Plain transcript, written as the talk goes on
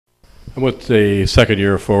I'm with the second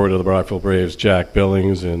year forward of the Brockville Braves, Jack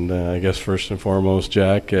Billings, and I guess first and foremost,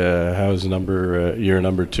 Jack, how's year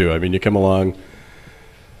number 2? I mean, you come along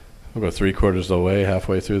about 3/4 of the way,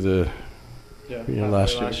 halfway through the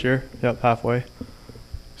last year. Yep, halfway.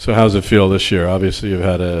 So how's it feel this year? Obviously, you've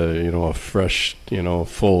had a fresh,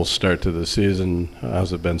 full start to the season.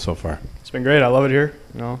 How's it been so far? It's been great. I love it here.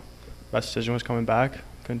 Best decision was coming back.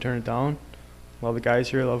 Couldn't turn it down. Love the guys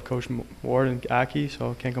here. Love Coach Ward and Aki,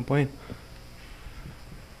 so can't complain.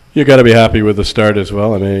 You got to be happy with the start as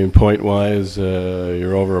well. I mean, point-wise,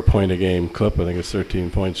 you're over a point a game clip. I think it's 13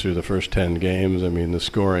 points through the first 10 games. I mean, the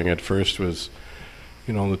scoring at first was,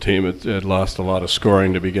 the team had lost a lot of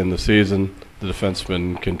scoring to begin the season. The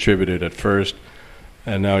defensemen contributed at first,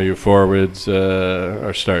 and now your forwards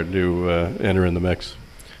are starting to enter in the mix.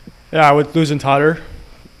 Yeah, with losing Totter,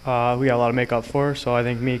 we got a lot to make up for. So I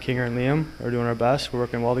think me, Kinger, and Liam are doing our best. We're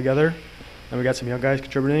working well together, and we got some young guys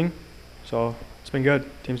contributing. So it's been good.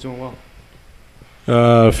 Team's doing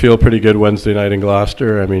well. Feel pretty good Wednesday night in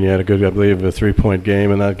Gloucester. I mean, you had a good, I believe, a 3-point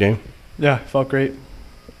game in that game. Yeah, felt great.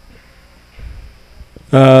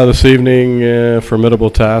 This evening, formidable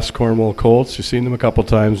task, Cornwall Colts. You've seen them a couple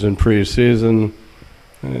times in pre-season.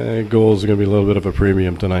 Goals are going to be a little bit of a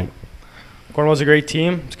premium tonight. Cornwall's a great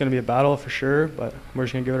team. It's going to be a battle for sure, but we're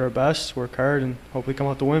just going to give it our best, work hard, and hopefully come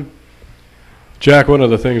out to win. Jack, one of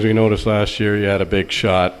the things we noticed last year, you had a big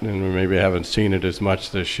shot, and we maybe haven't seen it as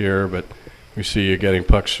much this year, but we see you getting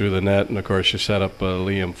pucks through the net, and of course you set up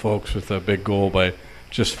Liam Folks with a big goal by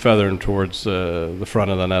just feathering towards the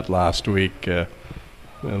front of the net last week. A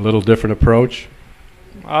little different approach?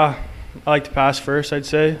 I like to pass first, I'd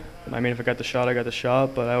say. I mean, if I got the shot, I got the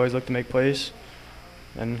shot, but I always look to make plays.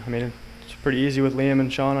 And, I mean, it's pretty easy with Liam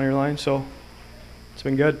and Sean on your line, so it's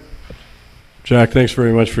been good. Jack, thanks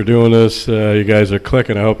very much for doing this. You guys are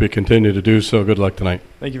clicking. I hope you continue to do so. Good luck tonight.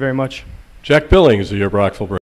 Thank you very much. Jack Billings of your Brockville Braves.